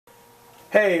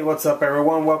Hey, what's up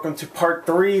everyone? Welcome to part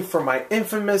 3 for my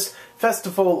infamous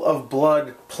Festival of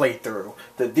Blood playthrough.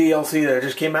 The DLC that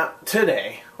just came out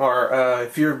today. Or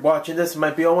if you're watching this, it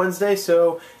might be on Wednesday,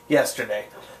 so yesterday.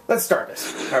 Let's start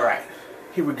this. Alright,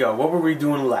 here we go. What were we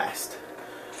doing last?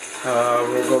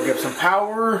 We'll go get some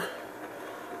power.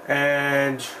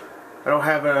 And I don't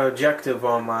have an objective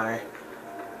on my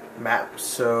map,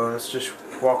 so let's just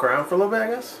walk around for a little bit, I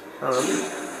guess. I don't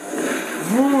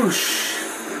know. Whoosh!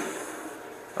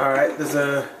 Alright, there's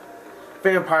a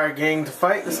vampire gang to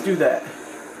fight. Let's do that.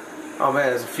 Oh man,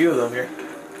 there's a few of them here.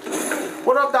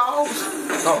 What up, dogs?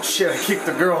 Oh shit, I kicked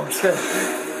the girl instead.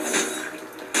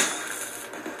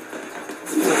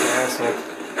 Such an asshole.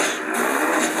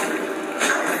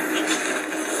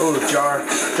 Oh, jar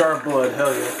of blood,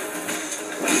 hell yeah.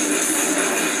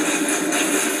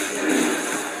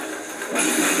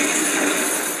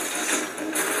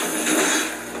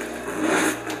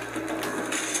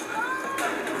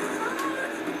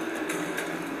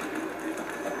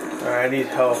 Alright, I need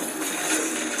help.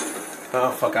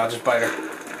 Oh fuck, I'll just bite her.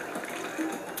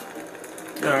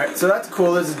 Alright, so that's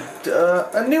cool. There's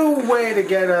a new way to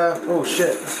get oh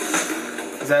shit.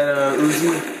 Is that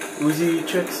Uzi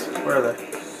chicks? Where are they?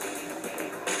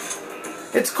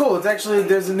 It's cool. It's actually,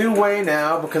 there's a new way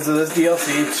now because of this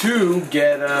DLC to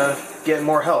get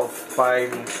more health by,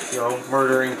 you know,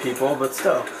 murdering people, but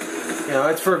still. You know,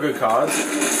 it's for a good cause.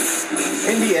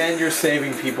 In the end, you're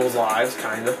saving people's lives,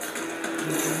 kind of.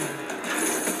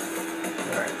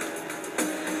 Alright.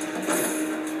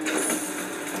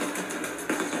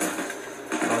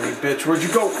 Oh, you bitch, where'd you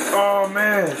go? Oh,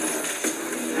 man.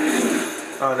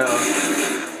 Oh, no.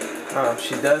 Oh,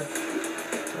 she dead?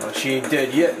 Oh, she ain't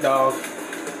dead yet, dog.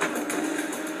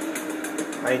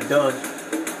 I ain't done.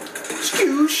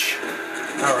 Skoosh!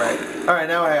 Alright. Alright,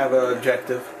 now I have an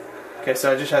objective. Okay,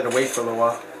 so I just had to wait for a little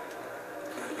while.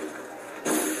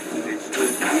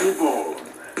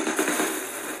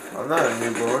 I'm not a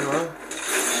newborn, huh?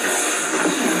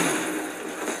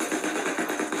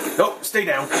 Nope, stay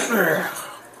down.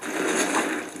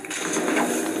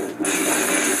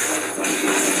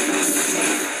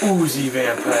 Oozy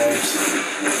vampires.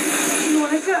 You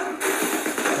wanna go?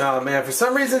 Oh man, for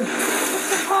some reason...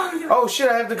 Oh shit,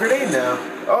 I have the grenade now.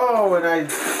 Oh, and I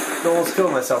almost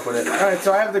killed myself with it. Alright,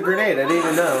 so I have the grenade, I didn't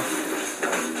even know.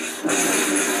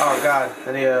 Oh god,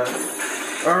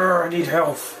 I need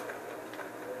health.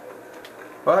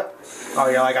 What? Oh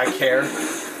yeah, like I care.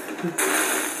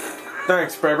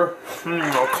 Thanks, Braver.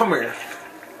 Oh, come here.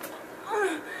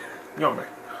 Yummy.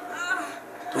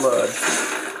 Blood.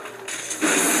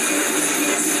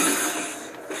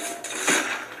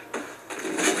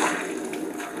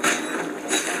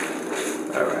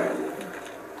 Alright.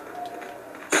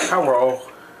 Hello.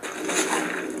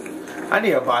 I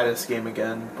need to buy this game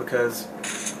again because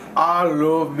I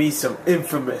love me some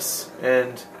inFamous,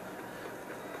 and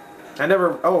I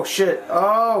never... Oh shit.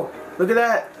 Oh, look at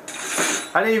that.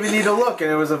 I didn't even need to look,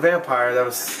 and it was a vampire that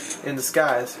was in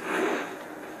disguise.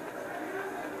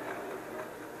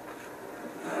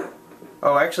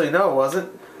 Oh, actually no, it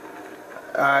wasn't.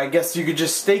 I guess you could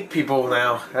just stake people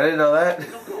now. I didn't know that.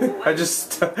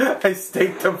 I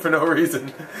staked them for no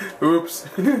reason. Oops.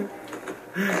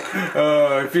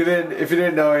 If you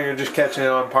didn't know, you're just catching it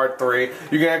on part 3.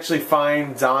 You can actually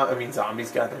find zombies.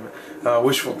 Goddammit,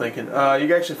 wishful thinking. You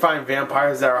can actually find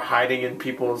vampires that are hiding in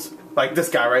people's, like this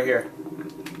guy right here.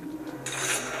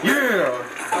 Yeah,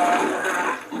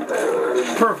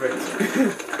 perfect.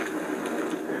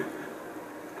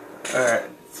 All right,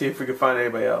 see if we can find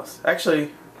anybody else.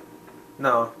 Actually,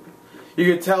 no. You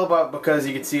can tell because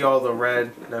you can see all the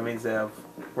red. That means they have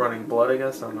running blood, I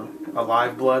guess. I don't know.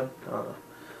 Alive blood. I don't know.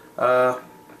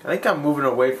 I think I'm moving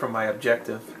away from my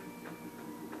objective.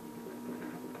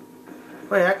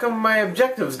 Wait, how come my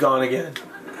objective's gone again?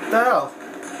 What the hell?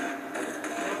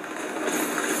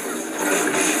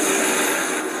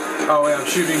 Oh wait, I'm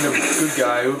shooting the good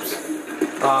guy. Oops.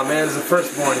 Aw man, there's a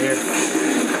firstborn here.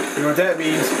 You know what that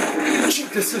means?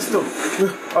 Cheat the system.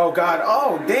 Oh god.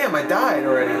 Oh damn, I died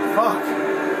already. Fuck.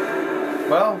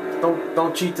 Well,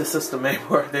 don't cheat the system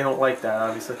anymore. They don't like that,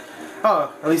 obviously.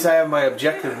 Oh, at least I have my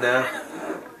objective now.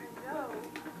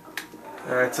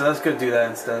 Alright, so let's go do that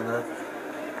instead,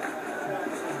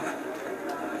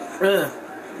 then.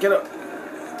 Get up.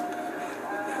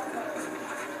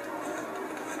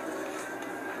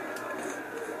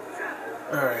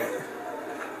 Alright.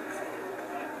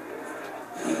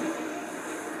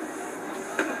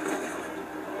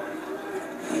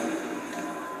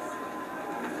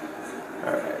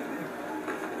 Alright.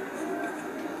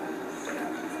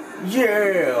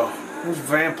 Yeah! There's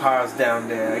vampires down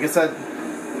there. I guess that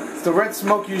Does the red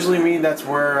smoke usually mean that's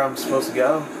where I'm supposed to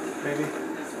go? Maybe?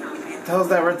 What the hell's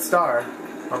that red star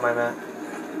on my map?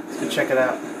 Let's go check it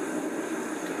out.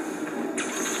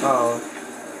 Oh.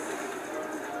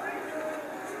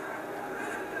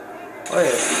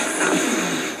 Wait.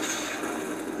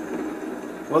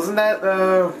 Wasn't that,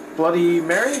 Bloody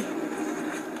Mary?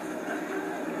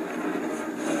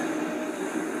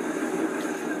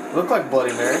 Looked like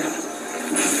Bloody Mary.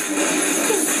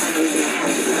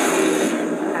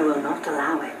 I will not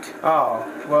allow it. Oh,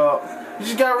 well, you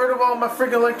just got rid of all my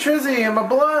freaking electricity and my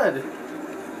blood.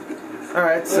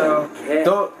 Alright, so,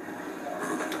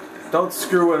 don't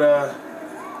screw with,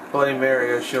 Bloody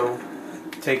Mary or she'll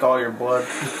take all your blood.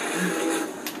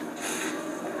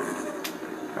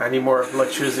 I need more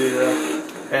electricity though.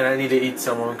 And I need to eat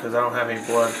someone because I don't have any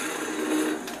blood.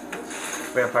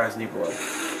 Vampires need blood.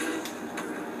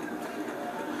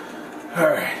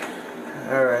 Alright.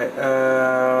 Alright,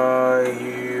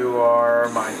 you are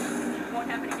mine. Won't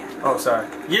happen again. Oh, sorry.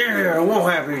 Yeah, it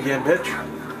won't happen again, bitch.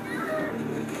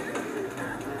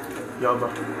 Yum.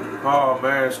 Oh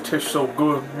man, this tastes so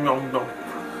good. Yum, yum.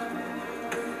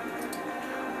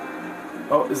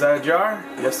 Oh, is that a jar?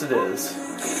 Yes, it is.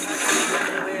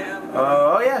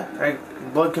 Oh yeah,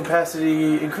 blood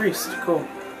capacity increased. Cool.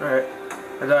 Alright.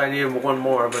 I thought I needed one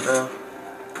more, but no.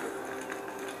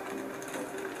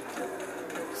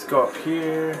 Let's go up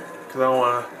here, because I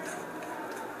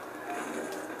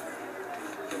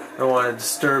don't want to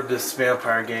disturb this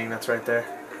vampire gang that's right there.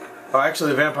 Oh,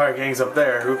 actually the vampire gang's up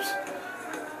there. Oops.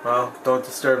 Well, don't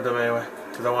disturb them anyway,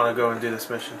 because I want to go and do this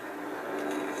mission.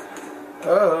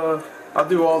 I'll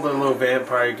do all the little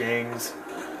vampire gangs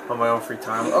on my own free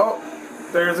time. Oh,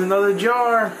 there's another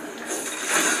jar.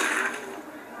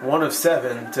 1 of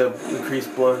 7 to increase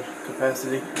blood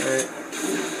capacity. Alright.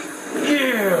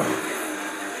 Yeah!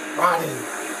 Rotten.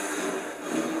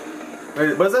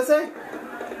 Wait, what does that say?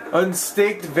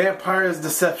 Unstaked Vampire's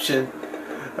Deception.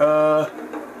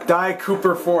 Die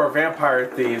Cooper 4 Vampire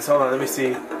Thieves. Hold on, let me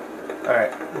see.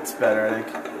 Alright, that's better, I think.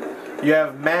 You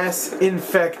have Mass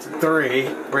Infect 3,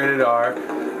 rated R.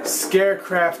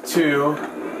 Scarecraft 2.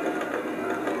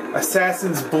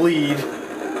 Assassin's Bleed.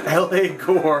 LA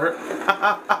Gore.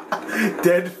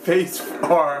 Dead Face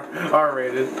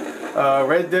R-rated.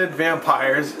 Red Dead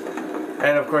Vampires.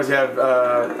 And of course you have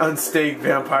Unstaked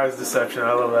Vampire's Deception.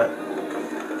 I love that.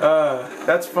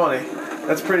 That's funny.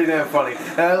 That's pretty damn funny.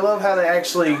 And I love how they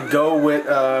actually go with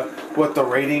what the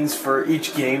ratings for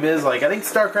each game is. Like, I think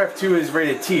StarCraft 2 is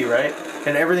rated T, right?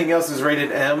 And everything else is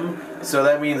rated M. So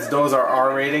that means those are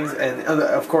R ratings. And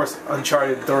of course,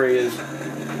 Uncharted 3 is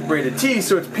rated T,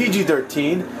 so it's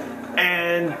PG-13.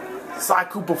 And Sly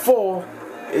Cooper 4,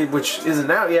 which isn't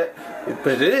out yet,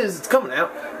 but it is, it's coming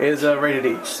out, is rated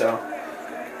H. So,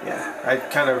 yeah, I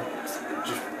kind of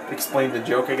just explained the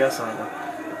joke, I guess. I don't know.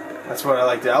 That's what I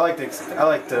like to. I like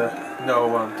to know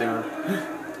what I'm doing.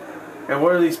 And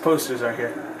what are these posters right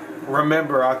here?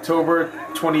 Remember, October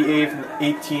 28th,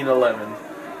 1811.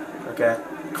 Okay,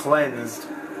 cleansed.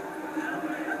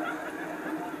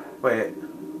 Wait.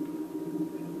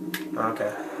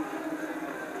 Okay.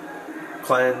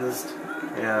 Cleansed.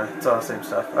 Yeah, it's all the same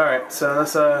stuff. All right, so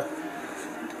let's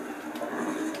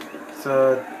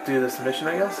do this mission,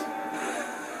 I guess.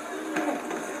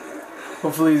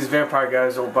 Hopefully these vampire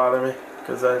guys don't bother me,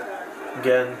 because I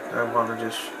want to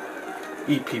just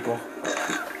eat people.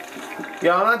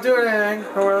 Yeah, I'm not doing anything.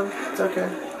 Hold on, it's okay.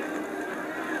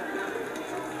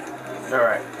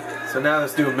 Alright, so now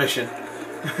let's do a mission.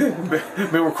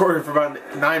 Been recording for about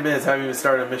 9 minutes, haven't even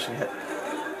started a mission yet.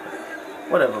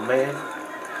 Whatever, man.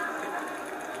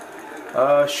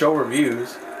 Show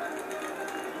reviews.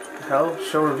 Hell,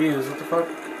 show reviews, what the fuck?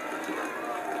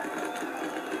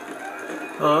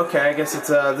 Oh, okay, I guess it's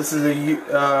this is a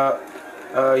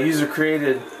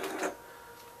user-created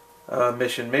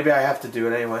mission. Maybe I have to do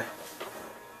it anyway.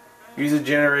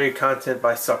 User-generated content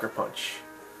by Sucker Punch.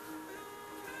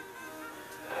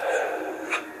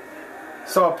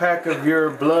 Saw a pack of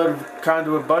your blood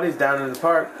conduit buddies down in the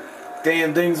park.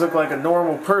 Damn things look like a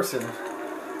normal person.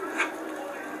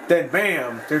 Then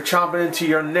bam, they're chomping into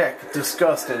your neck.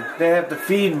 Disgusting. They have to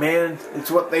feed, man. It's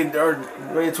what they are.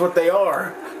 It's what they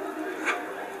are.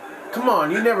 Come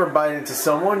on, you never bite into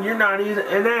someone. You're not even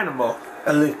an animal.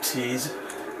 Ellipses.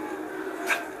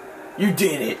 You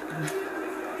did it.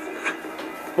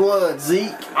 Blood,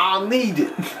 Zeke. I'll need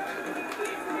it.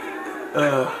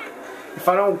 If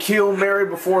I don't kill Mary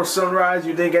before sunrise,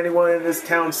 you think anyone in this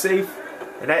town's safe?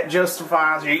 And that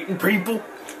justifies eating people?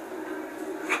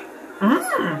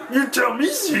 You tell me,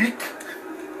 Zeke.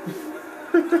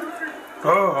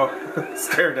 Oh,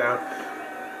 stare down.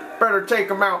 Better take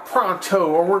him out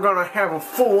pronto, or we're gonna have a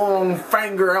full-on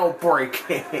finger outbreak.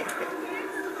 And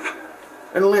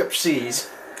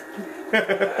ellipses.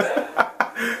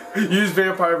 Use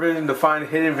vampire vision to find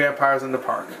hidden vampires in the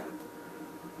park.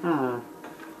 Oh,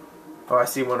 I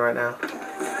see one right now.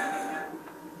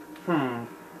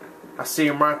 I see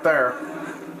him right there.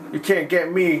 You can't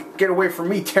get me. Get away from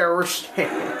me, terrorist.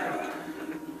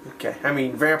 Okay, I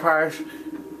mean vampires.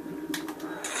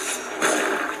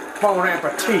 Bon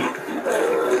appetit.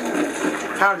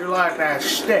 How'd you like that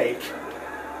steak?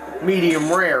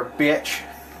 Medium rare, bitch.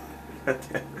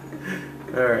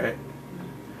 Alright.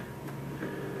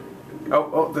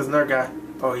 Oh, there's another guy.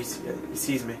 Oh, he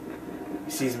sees me.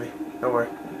 He sees me. Don't worry.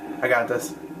 I got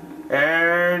this.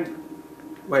 And...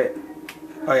 wait.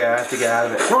 Oh yeah, I have to get out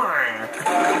of it.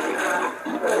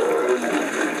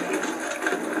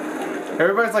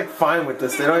 Everybody's like fine with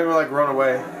this. They don't even like run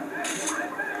away.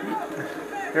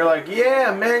 They're like,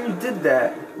 yeah, man, you did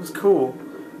that. It was cool.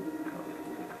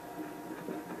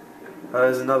 Oh,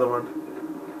 there's another one.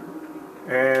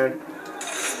 And...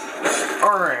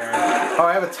 alright. Oh,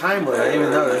 I have a time limit. I didn't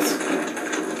even notice.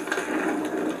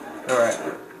 Alright.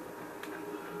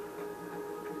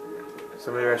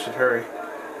 So maybe I should hurry.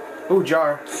 Ooh,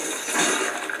 jar.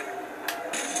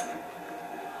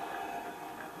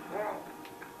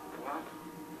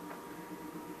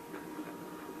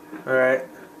 Alright.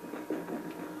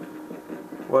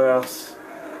 What else?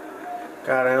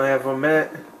 God, I only have 1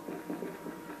 minute.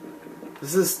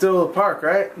 This is still the park,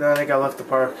 right? No, I think I left the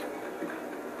park.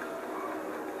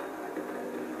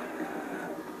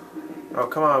 Oh,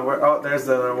 come on. Oh, there's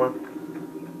the other one.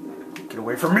 Get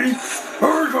away from me!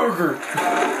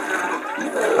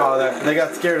 Oh, they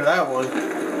got scared of that one.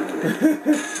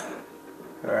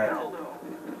 Alright.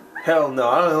 Hell no,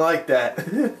 I don't like that.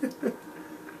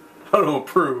 I don't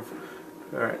approve.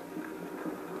 Alright.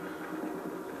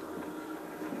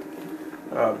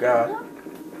 Oh, God.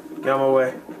 Get out of my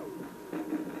way.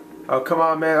 Oh, come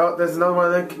on, man. Oh, there's another one,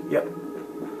 I think. Yep.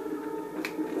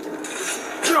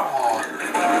 Oh,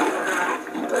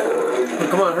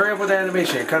 come on, hurry up with the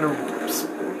animation. Kind of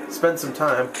spend some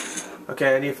time.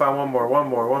 Okay, I need to find one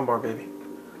more, baby.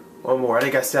 One more. I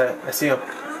think I said it. I see him.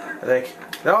 I think.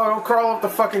 No, don't crawl up the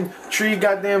fucking tree,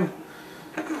 goddamn.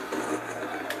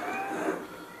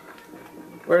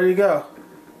 Where did he go?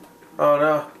 Oh,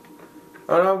 no.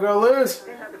 Oh, no, I'm gonna lose.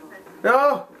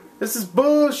 No! This is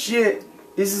bullshit.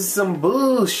 This is some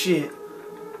bullshit.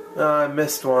 Oh, I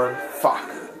missed one. Fuck.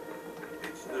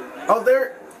 Oh,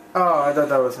 there. Oh, I thought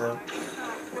that was him.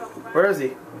 Where is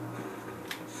he?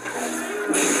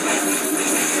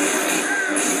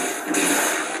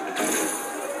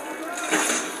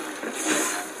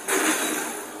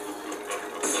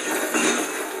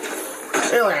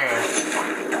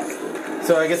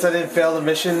 So I guess I didn't fail the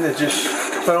mission. It just,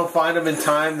 if I don't find them in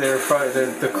time, the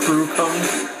crew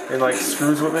comes and like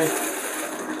screws with me.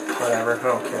 Whatever, I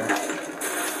don't care.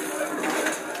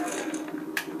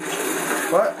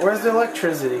 What? Where's the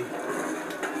electricity?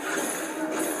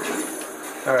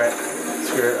 Alright,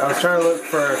 screw it. I was trying to look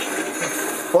for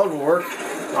blood will work.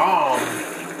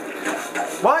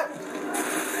 What?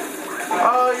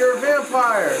 Oh, you're a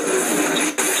vampire!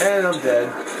 And I'm dead.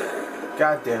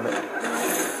 God damn it.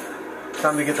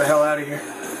 Time to get the hell out of here.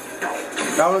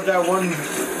 That was that one.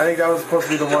 I think that was supposed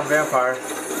to be the one vampire.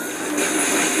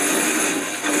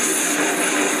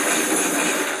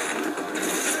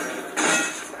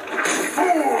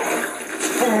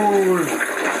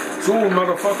 So,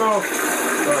 motherfucker.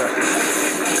 Alright.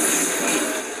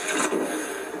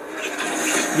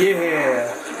 Yeah.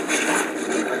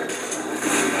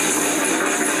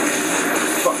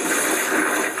 Fuck.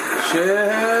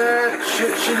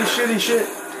 Shit.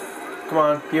 Come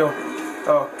on, heal.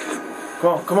 Oh.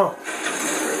 Come on.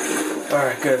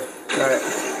 Alright, good. Alright.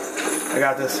 I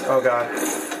got this. Oh, God.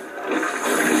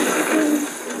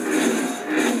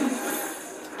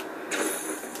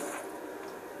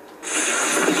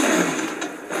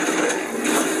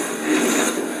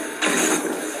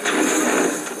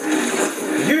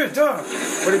 Yeah, dog!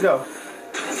 Where'd he go?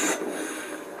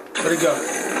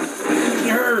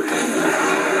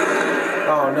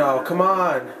 Oh, no. Come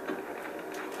on.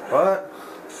 What?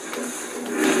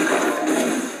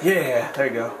 Yeah, there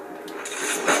you go.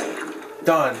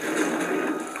 Done.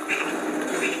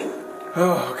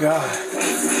 Oh, God.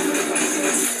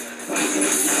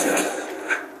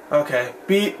 Okay.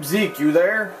 Beep, Zeke, you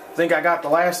there? Think I got the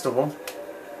last of them.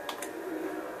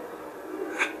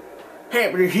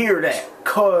 Happy to hear that,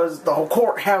 cause the whole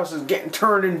courthouse is getting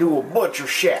turned into a butcher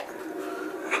shack.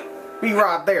 Be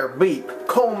right there, Beep.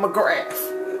 Cole McGrath.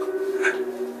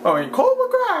 Oh, you Cole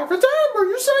McGrath? It's Amber.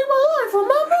 You saved my life,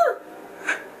 remember?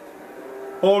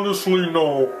 Honestly,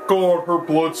 no. God, her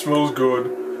blood smells good.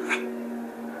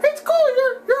 It's cool,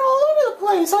 you're all over the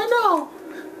place, I know.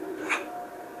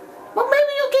 But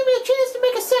maybe you'll give me a chance to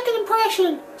make a second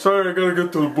impression. Sorry, I gotta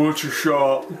get to the butcher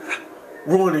shop.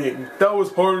 Running. That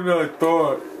was harder than I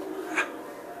thought.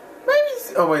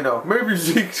 Maybe... Oh, wait, no. Maybe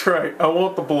Zeke's right. I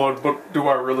want the blood, but do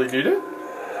I really need it?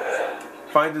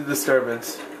 Find the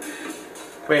disturbance.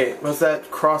 Wait, what's that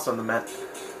cross on the map?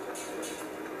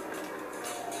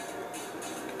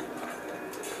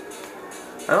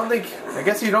 I don't think... I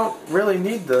guess you don't really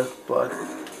need the blood.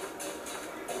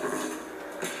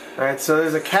 Alright, so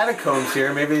there's a catacombs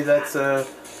here. Maybe that's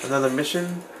another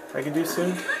mission I can do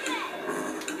soon.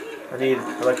 I need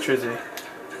electricity.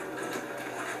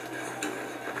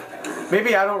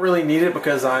 Maybe I don't really need it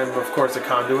because I'm, of course, a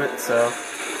conduit, so...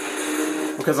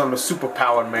 Because I'm a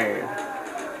super-powered man.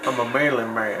 I'm a manly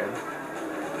man.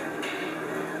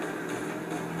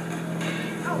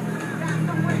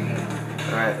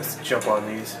 Alright, let's jump on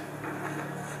these.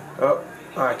 Oh,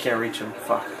 I can't reach them.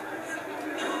 Fuck.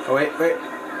 Oh, wait.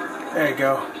 There you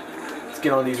go. Let's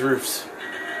get on these roofs.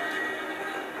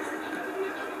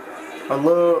 I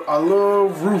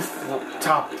love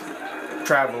rooftop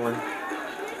traveling.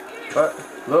 But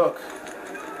look.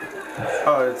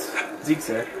 Oh, it's Zeke's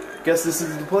there. Guess this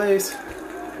is the place.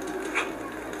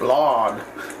 Blood.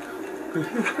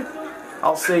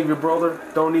 I'll save you, brother.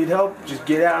 Don't need help. Just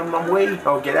get out of my way.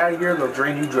 Oh, get out of here. They'll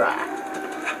drain you dry.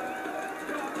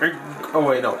 Oh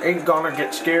wait, no. Ain't gonna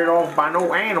get scared off by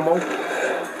no animal.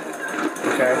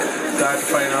 Okay, so I have to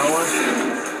fight another one?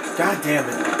 God damn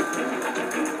it.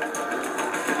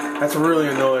 That's really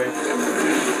annoying.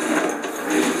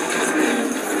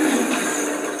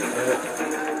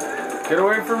 Get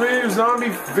away from me, you zombie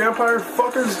vampire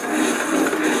fuckers!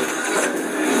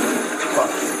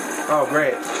 Fuck. Oh,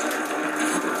 great.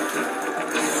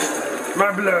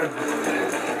 My blood!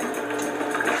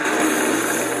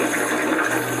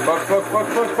 Fuck.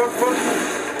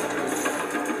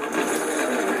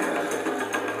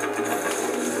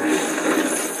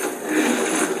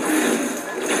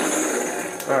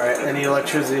 Alright, I need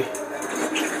electricity.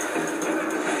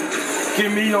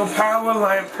 Give me your power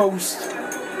lamppost.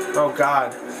 Oh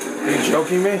god. Are you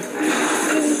joking me?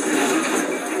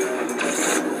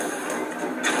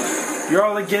 You're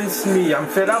all against me. I'm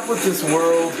fed up with this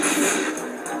world.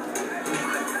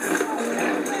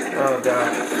 Oh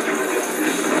god.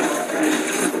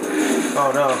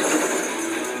 Oh no.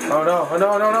 Oh no. Oh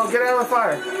no, no, no. Get out of the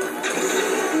fire.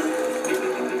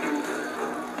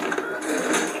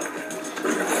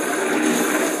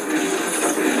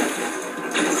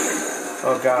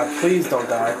 Oh god, please don't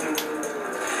die.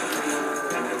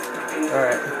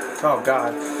 Alright. Oh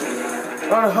god.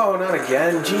 Oh no, not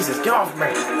again. Jesus, get off me!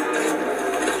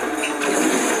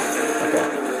 Okay.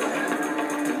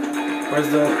 Where's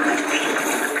the...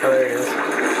 Oh, there he is.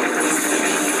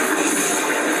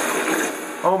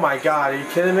 Oh my god, are you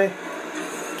kidding me?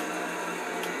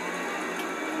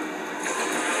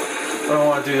 I don't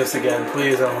want to do this again.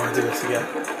 Please, I don't want to do this again.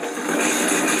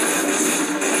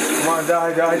 Come on,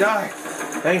 die.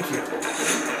 Thank you.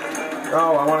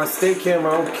 Oh, I want to stake him.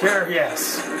 I don't care.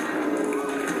 Yes.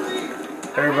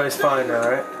 Everybody's fine now,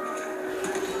 right?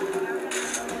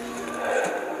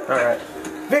 Alright.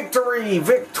 Victory!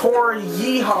 Victory!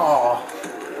 Yeehaw!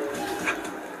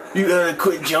 You gotta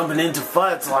quit jumping into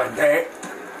fights like that.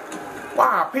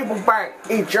 Why, people back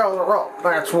each other up.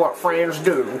 That's what friends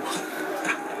do.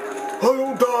 I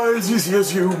don't die as easy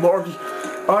as you, Marty.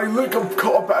 I lick a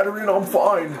car battery and I'm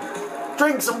fine.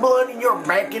 Drink some blood and you're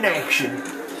back in action.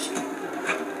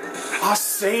 I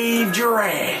saved your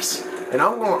ass. And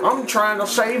I'm trying to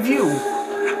save you.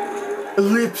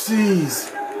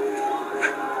 Ellipses.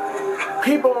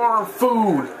 People aren't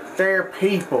food. They're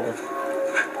people.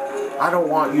 I don't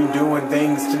want you doing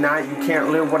things tonight you can't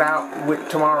live with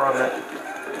tomorrow night.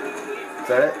 Is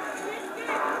that it?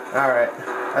 Alright.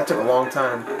 That took a long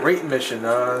time. Rate mission.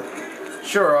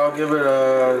 Sure, I'll give it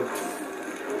a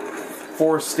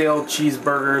 4 stale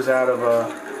cheeseburgers out of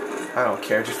I don't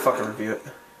care, just fucking review it.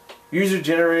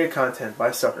 User-generated content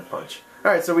by Sucker Punch.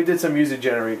 Alright, so we did some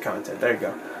user-generated content. There you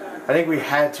go. I think we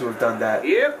had to have done that.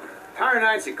 Yep. Power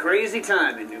Knight's a crazy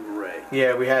time in New Marais.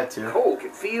 Yeah, we had to. Cole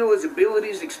could feel his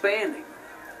abilities expanding.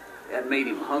 That made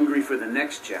him hungry for the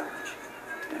next challenge.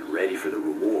 And ready for the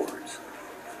rewards.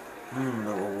 The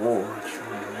rewards.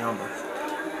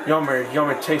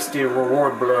 Yummy, tasty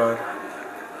reward blood.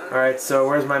 Alright, so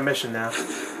where's my mission now?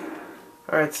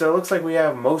 Alright, so it looks like we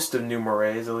have most of New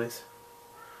Marais, at least.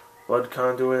 Blood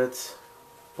conduits.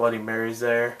 Bloody Mary's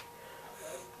there.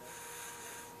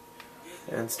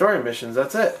 And story missions,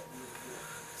 that's it.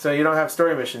 So you don't have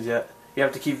story missions yet. You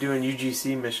have to keep doing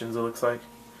UGC missions, it looks like.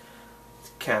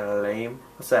 It's kind of lame.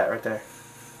 What's that right there?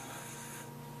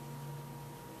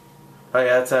 Oh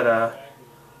yeah, that's at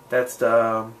that's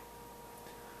the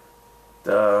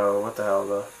what the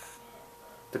hell,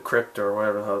 the crypt or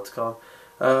whatever the hell it's called.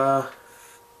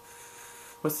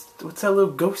 What's that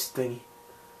little ghost thingy?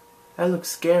 That looks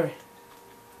scary.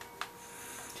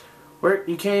 Where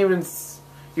you can't even,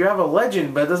 you have a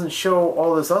legend, but it doesn't show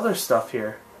all this other stuff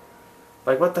here.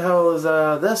 Like, what the hell is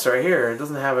this right here? It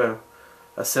doesn't have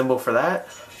a symbol for that.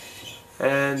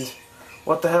 And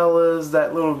what the hell is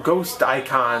that little ghost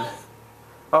icon?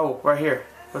 Oh, right here.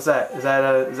 What's that? Is that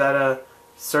a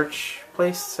search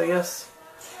place, I guess?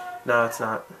 No, it's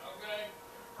not.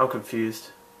 I'm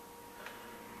confused.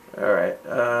 Alright,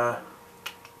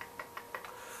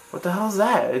 what the hell is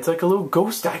that? It's like a little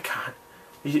ghost icon.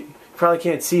 You probably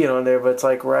can't see it on there, but it's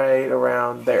like right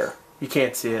around there. You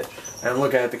can't see it. I'm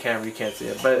looking at the camera, you can't see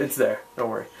it, but it's there. Don't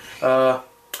worry. I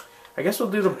guess we'll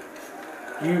do the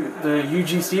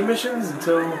UGC missions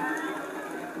until,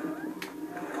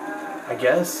 I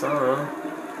guess, I don't know.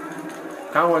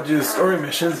 I don't want to do the story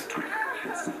missions.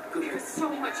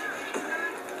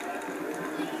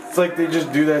 It's like they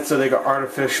just do that so they can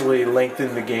artificially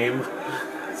lengthen the game,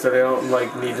 so they don't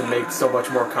like need to make so much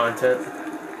more content.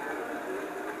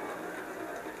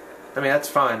 I mean, that's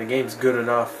fine. The game's good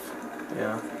enough,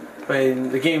 yeah. I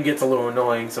mean, the game gets a little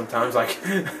annoying sometimes. Like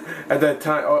at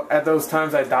those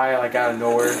times I die like out of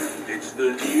nowhere. It's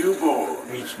the newborn.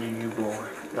 It's the newborn.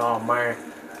 Oh man,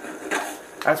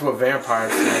 that's what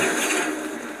vampires say.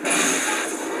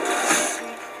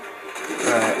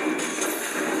 All right.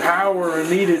 Power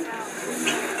needed.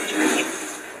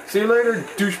 See you later,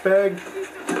 douchebag.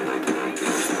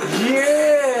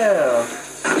 Yeah!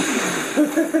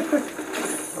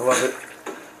 I love it.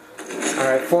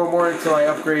 Alright, 4 more until I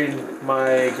upgrade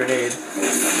my grenade.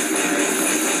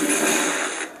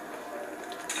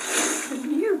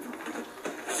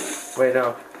 Wait,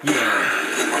 no.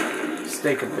 Yeah.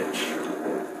 Steak a bitch.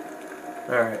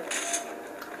 Alright.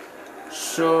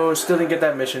 So, still didn't get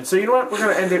that mission. So, you know what? We're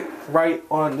going to end it right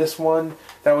on this one.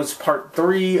 That was part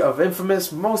 3 of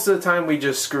inFamous. Most of the time, we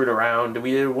just screwed around.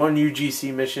 We did one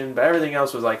UGC mission, but everything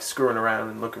else was like screwing around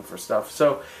and looking for stuff.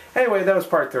 So, anyway, that was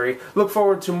part 3. Look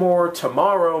forward to more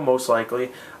tomorrow, most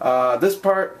likely. This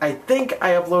part, I think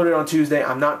I uploaded on Tuesday.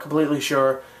 I'm not completely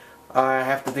sure. I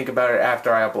have to think about it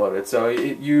after I upload it. So,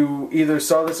 you either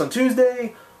saw this on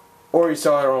Tuesday or you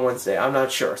saw it on Wednesday. I'm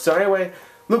not sure. So, anyway,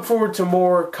 look forward to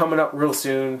more coming up real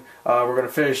soon. We're going to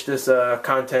finish this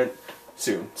content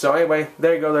soon. So anyway,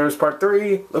 there you go. There's part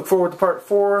 3. Look forward to part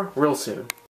 4 real soon.